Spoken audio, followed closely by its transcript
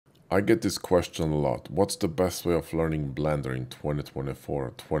I get this question a lot. What's the best way of learning Blender in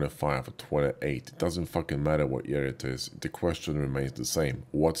 2024, 25, or 28? It doesn't fucking matter what year it is. The question remains the same.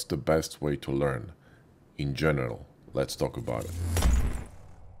 What's the best way to learn in general? Let's talk about it.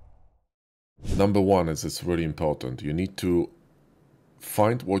 Number one is it's really important. You need to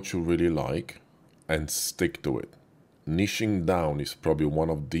find what you really like and stick to it. Niching down is probably one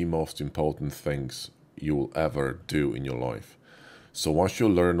of the most important things you will ever do in your life. So once you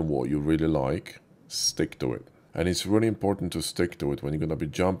learn what you really like, stick to it. And it's really important to stick to it. When you're going to be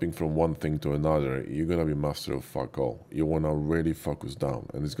jumping from one thing to another, you're going to be master of fuck all. You want to really focus down,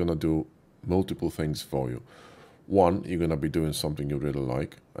 and it's going to do multiple things for you. One, you're going to be doing something you really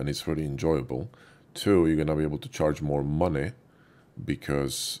like, and it's really enjoyable. Two, you're going to be able to charge more money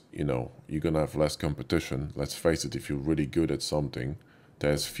because, you know, you're going to have less competition. Let's face it, if you're really good at something,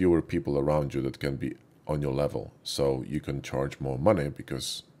 there's fewer people around you that can be on your level, so you can charge more money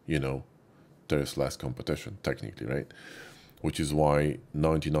because, you know, there's less competition technically, right? Which is why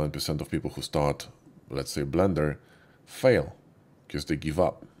 99% of people who start, let's say, Blender fail because they give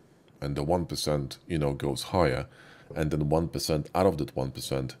up, and the 1%, you know, goes higher, and then 1% out of that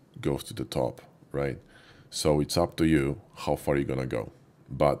 1% goes to the top, right? So it's up to you how far you're gonna go,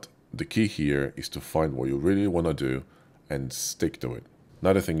 but the key here is to find what you really want to do and stick to it.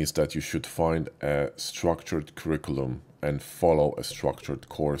 Another thing is that you should find a structured curriculum and follow a structured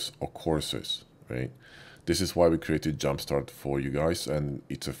course or courses, right? This is why we created Jumpstart for you guys, and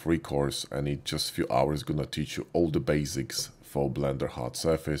it's a free course, and in just a few hours gonna teach you all the basics for Blender hard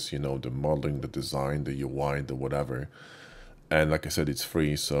surface, you know, the modeling, the design, the UI, the whatever. And like I said, it's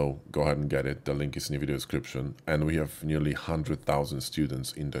free, so go ahead and get it. The link is in the video description. And we have nearly 100,000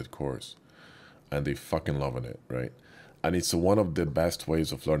 students in that course, and they fucking loving it, right? And it's one of the best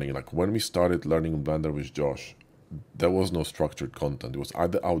ways of learning. Like when we started learning Blender with Josh, there was no structured content. It was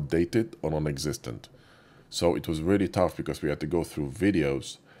either outdated or non-existent. So it was really tough because we had to go through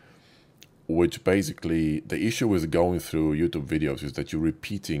videos, which basically the issue with going through YouTube videos is that you're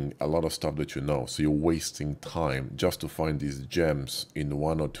repeating a lot of stuff that you know. So you're wasting time just to find these gems in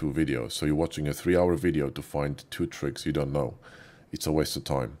 1 or 2 videos. So you're watching a 3-hour video to find 2 tricks you don't know. It's a waste of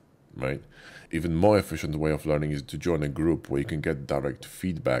time, right? Even more efficient way of learning is to join a group where you can get direct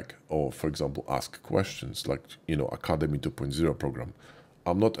feedback, or for example ask questions, like, you know, Academy 2.0 program.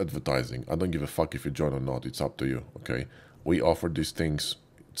 I'm not advertising. I don't give a fuck if you join or not. It's up to you, okay? We offer these things.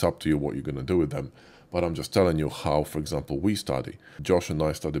 It's up to you what you're gonna do with them, but I'm just telling you how, for example, we study. Josh and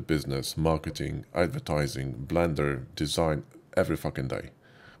I study business, marketing, advertising, Blender, design every fucking day.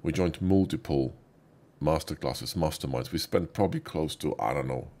 We joined multiple masterclasses, masterminds. We spent probably close to, I don't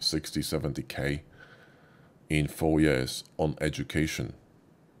know, 60, 70K in 4 years on education.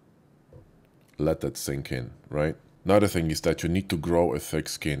 Let that sink in, right? Another thing is that you need to grow a thick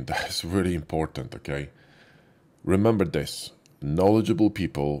skin. That is really important, okay? Remember this. Knowledgeable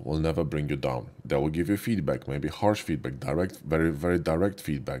people will never bring you down. They will give you feedback, maybe harsh feedback, direct, very, very direct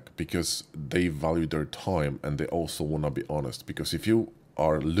feedback, because they value their time and they also want to be honest. Because if you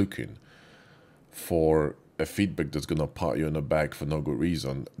are looking for a feedback that's gonna pat you in the back for no good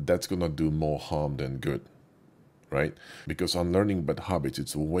reason, that's gonna do more harm than good, right? Because on learning bad habits,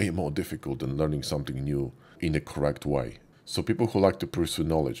 it's way more difficult than learning something new in the correct way. So people who like to pursue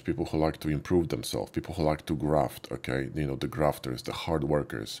knowledge, people who like to improve themselves, people who like to graft, okay, you know, the grafters, the hard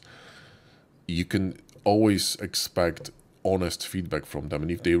workers, you can always expect honest feedback from them. And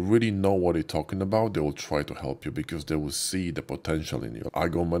if they really know what they're talking about, they will try to help you because they will see the potential in you. I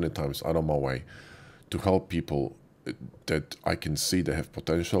go many times out of my way to help people that I can see they have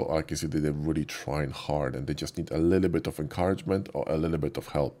potential. I can see that they're really trying hard and they just need a little bit of encouragement or a little bit of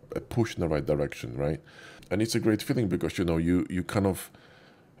help, a push in the right direction, right? And it's a great feeling because, you know, you kind of,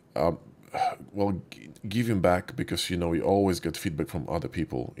 well, giving back, because, you know, you always get feedback from other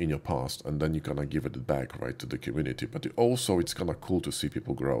people in your past, and then you kind of give it back, right, to the community. But also it's kind of cool to see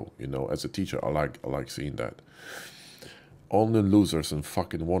people grow, you know. As a teacher, I like seeing that. Only losers and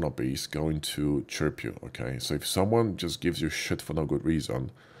fucking wannabes going to chirp you, okay? So if someone just gives you shit for no good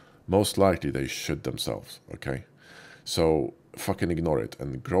reason, most likely they shit themselves, okay? So fucking ignore it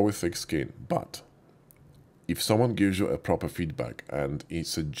and grow a thick skin. But if someone gives you a proper feedback and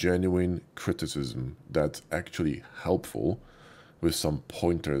it's a genuine criticism that's actually helpful with some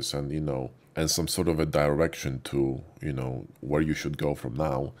pointers and, you know, and some sort of a direction to, you know, where you should go from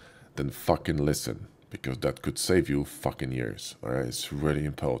now, then fucking listen, because that could save you fucking years, alright? It's really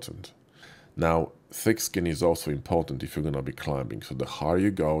important. Now, thick skin is also important if you're gonna be climbing. So the higher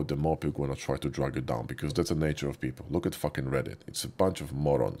you go, the more people are gonna try to drag you down, because that's the nature of people. Look at fucking Reddit. It's a bunch of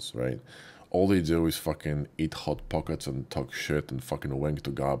morons, right? All they do is fucking eat hot pockets and talk shit and fucking wank to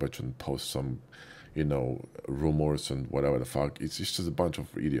garbage and post some, you know, rumors and whatever the fuck. It's just a bunch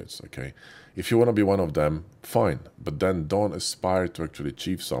of idiots, okay? If you want to be one of them, fine. But then don't aspire to actually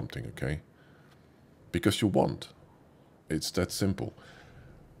achieve something, okay? Because you won't. It's that simple.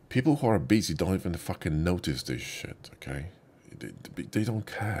 People who are busy don't even fucking notice this shit, okay? They don't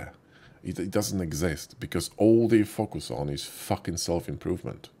care. It doesn't exist because all they focus on is fucking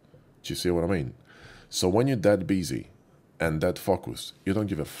self-improvement. Do you see what I mean? So when you're that busy and that focused, you don't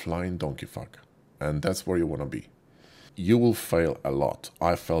give a flying donkey fuck. And that's where you want to be. You will fail a lot.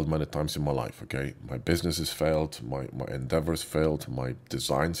 I failed many times in my life, okay? My businesses failed, my endeavors failed, my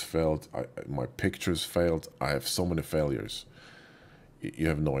designs failed, my pictures failed. I have so many failures. You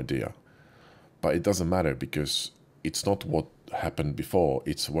have no idea. But it doesn't matter because it's not what happened before,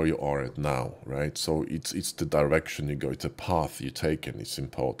 it's where you are at now, right? So it's the direction you go, it's a path you take, and it's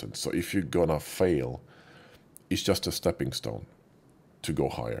important. So if you're gonna fail, it's just a stepping stone to go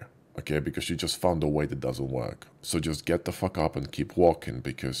higher, okay? Because you just found a way that doesn't work. So just get the fuck up and keep walking,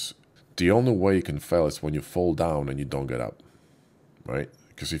 because the only way you can fail is when you fall down and you don't get up, right?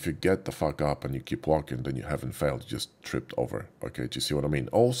 Because if you get the fuck up and you keep walking, then you haven't failed, you just tripped over, okay? Do you see what I mean?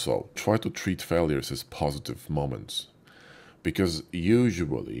 Also, try to treat failures as positive moments. Because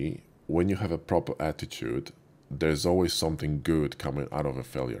usually, when you have a proper attitude, there's always something good coming out of a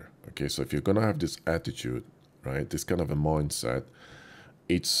failure, okay? So if you're gonna have this attitude, right, this kind of a mindset,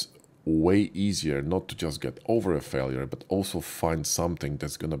 it's way easier not to just get over a failure, but also find something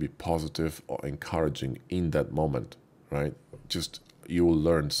that's gonna be positive or encouraging in that moment, right? Just you will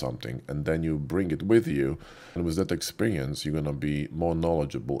learn something and then you bring it with you, and with that experience you're gonna be more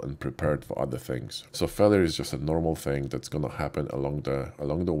knowledgeable and prepared for other things. So failure is just a normal thing that's gonna happen along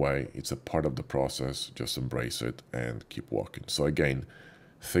the way. It's a part of the process. Just embrace it and keep walking. So again,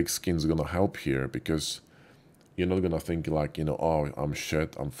 thick skin is gonna help here, because you're not gonna think like, you know, oh, I'm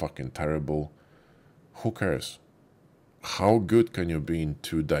shit, I'm fucking terrible. Who cares? How good can you be in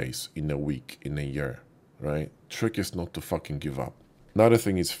 2 days, in a week, in a year, right? Trick is not to fucking give up. Another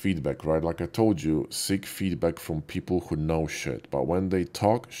thing is feedback, right? Like I told you, seek feedback from people who know shit. But when they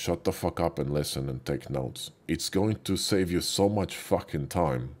talk, shut the fuck up and listen and take notes. It's going to save you so much fucking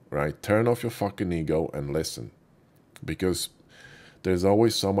time, right? Turn off your fucking ego and listen. Because there's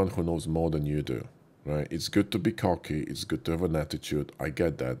always someone who knows more than you do, right? It's good to be cocky. It's good to have an attitude. I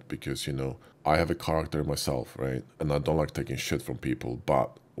get that because, you know, I have a character myself, right? And I don't like taking shit from people.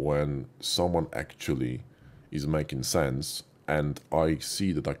 But when someone actually is making sense, and I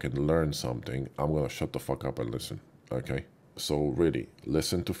see that I can learn something, I'm gonna shut the fuck up and listen, okay? So really,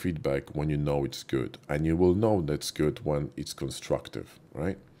 listen to feedback when you know it's good, and you will know that's good when it's constructive,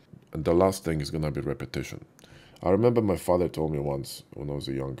 right? And the last thing is gonna be repetition. I remember my father told me once when I was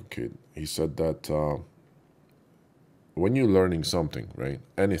a younger kid, he said that when you're learning something, right,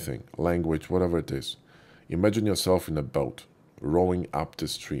 anything, language, whatever it is, imagine yourself in a boat, rowing up the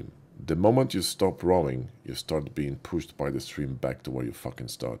stream. The moment you stop rowing, you start being pushed by the stream back to where you fucking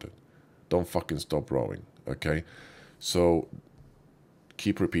started. Don't fucking stop rowing, okay? So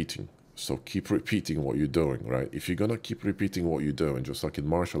keep repeating. So keep repeating what you're doing, right? If you're gonna keep repeating what you're doing, just like in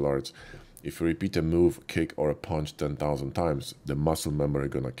martial arts, if you repeat a move, kick, or a punch 10,000 times, the muscle memory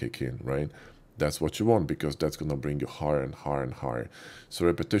gonna kick in, right? That's what you want, because that's gonna bring you higher and higher and higher. So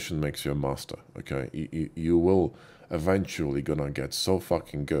repetition makes you a master, okay? You will eventually gonna get so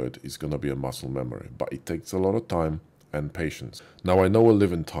fucking good, it's gonna be a muscle memory, but it takes a lot of time and patience. Now I know we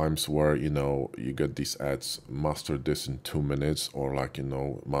live in times where, you know, you get these ads, master this in 2 minutes, or like, you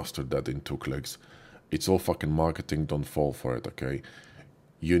know, master that in 2 clicks. It's all fucking marketing, don't fall for it, okay?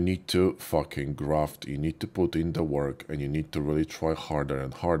 You need to fucking graft, you need to put in the work, and you need to really try harder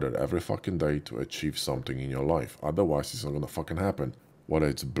and harder every fucking day to achieve something in your life. Otherwise, it's not gonna fucking happen. Whether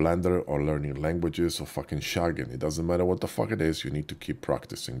it's Blender or learning languages or fucking shagging, it doesn't matter what the fuck it is, you need to keep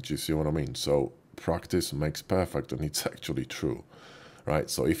practicing. Do you see what I mean? So practice makes perfect, and it's actually true, right?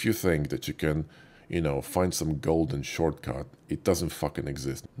 So if you think that you can, you know, find some golden shortcut, it doesn't fucking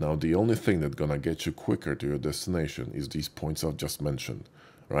exist. Now, the only thing that's gonna get you quicker to your destination is these points I've just mentioned,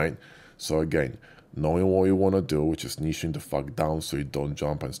 right? So again, knowing what you want to do, which is niching the fuck down so you don't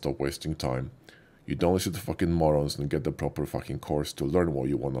jump and stop wasting time. You don't listen to fucking morons and get the proper fucking course to learn what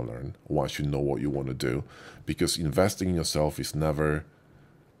you want to learn once you know what you want to do. Because investing in yourself is never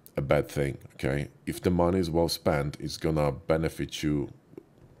a bad thing, okay? If the money is well spent, it's gonna benefit you,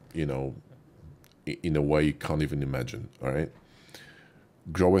 you know, in a way you can't even imagine, all right?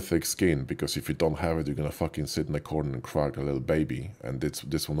 Grow a thick skin, because if you don't have it, you're gonna fucking sit in the corner and cry like a little baby, and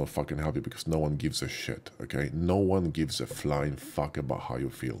this will not fucking help you, because no one gives a shit, okay? No one gives a flying fuck about how you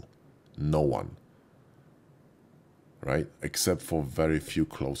feel. No one. Right? Except for very few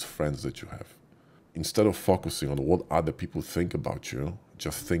close friends that you have. Instead of focusing on what other people think about you,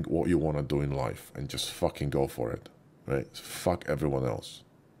 just think what you want to do in life and just fucking go for it. Right? Fuck everyone else.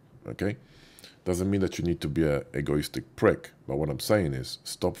 Okay? Doesn't mean that you need to be an egoistic prick, but what I'm saying is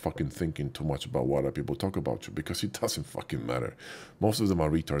stop fucking thinking too much about what other people talk about you, because it doesn't fucking matter. Most of them are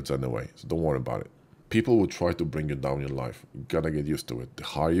retards anyway, so don't worry about it. People will try to bring you down in life. You gotta get used to it. The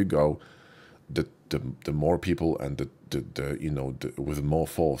higher you go, the more people and with more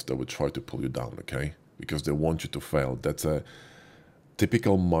force they will try to pull you down, okay? Because they want you to fail. That's a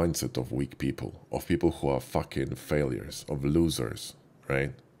typical mindset of weak people, of people who are fucking failures, of losers,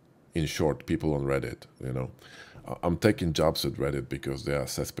 right? In short, people on Reddit, you know. I'm taking jobs at Reddit because they are a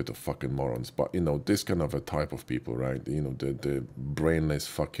cesspit of fucking morons. But, you know, this kind of a type of people, right? You know, the brainless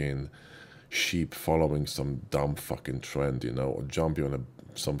fucking sheep following some dumb fucking trend, you know, or jumping on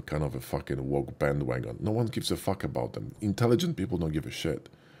some kind of a fucking woke bandwagon. No one gives a fuck about them. Intelligent people don't give a shit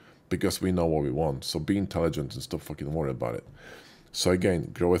because we know what we want. So be intelligent and stop fucking worry about it. So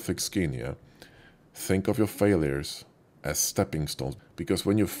again, grow a thick skin, yeah? Think of your failures as stepping stones, because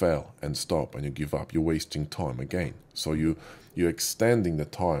when you fail and stop and you give up, you're wasting time again. So you're extending the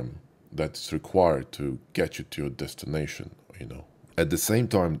time that's required to get you to your destination, you know. At the same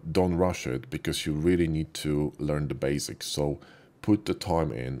time, don't rush it, because you really need to learn the basics. So put the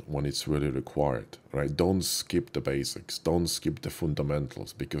time in when it's really required, right? Don't skip the basics, don't skip the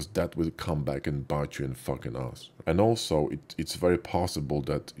fundamentals, because that will come back and bite you in fucking ass. And also, it's very possible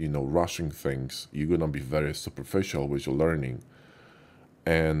that, you know, rushing things, you're gonna be very superficial with your learning,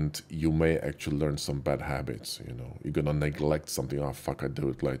 and you may actually learn some bad habits, you know. You're gonna neglect something, oh fuck, I do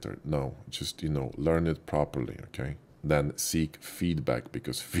it later. No, just, you know, learn it properly, okay? Then seek feedback,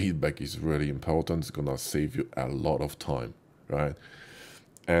 because feedback is really important. It's gonna save you a lot of time, right?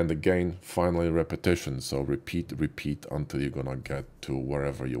 And again, finally, repetition. So repeat until you're gonna get to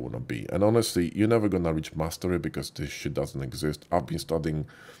wherever you wanna be. And honestly, you're never gonna reach mastery, because this shit doesn't exist. I've been studying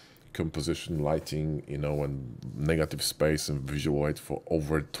composition, lighting, you know, and negative space and visual light for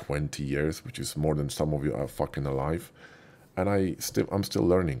over 20 years, which is more than some of you are fucking alive. And I'm still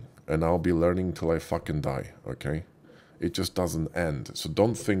learning, and I'll be learning till I fucking die, okay? It just doesn't end. So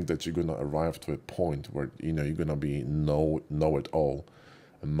don't think that you're gonna arrive to a point where, you know, you're gonna be know it all,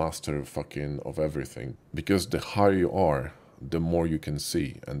 a master fucking of everything. Because the higher you are, the more you can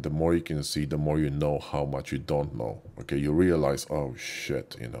see, and the more you can see, the more you know how much you don't know. Okay, you realize, oh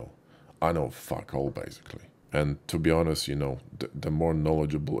shit, you know, I know fuck all basically. And to be honest, you know, the more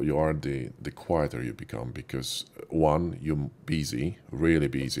knowledgeable you are, the quieter you become, because one, you're busy, really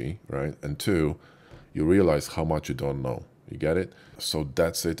busy, right? And two, you realize how much you don't know. You get it? So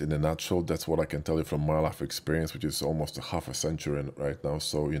that's it in a nutshell. That's what I can tell you from my life experience, which is almost a half a century right now.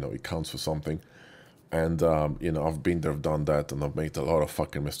 So, you know, it counts for something. And, you know, I've been there, done that, and I've made a lot of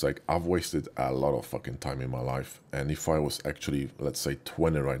fucking mistakes. I've wasted a lot of fucking time in my life. And if I was actually, let's say,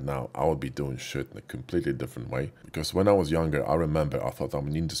 20 right now, I would be doing shit in a completely different way. Because when I was younger, I remember I thought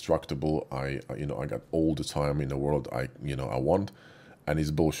I'm indestructible. I got all the time in the world I want. And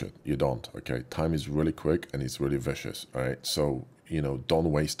it's bullshit. You don't, okay? Time is really quick and it's really vicious, all right? So, you know,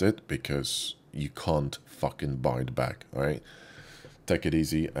 don't waste it, because you can't fucking buy it back, all right? Take it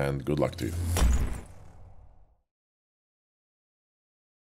easy and good luck to you.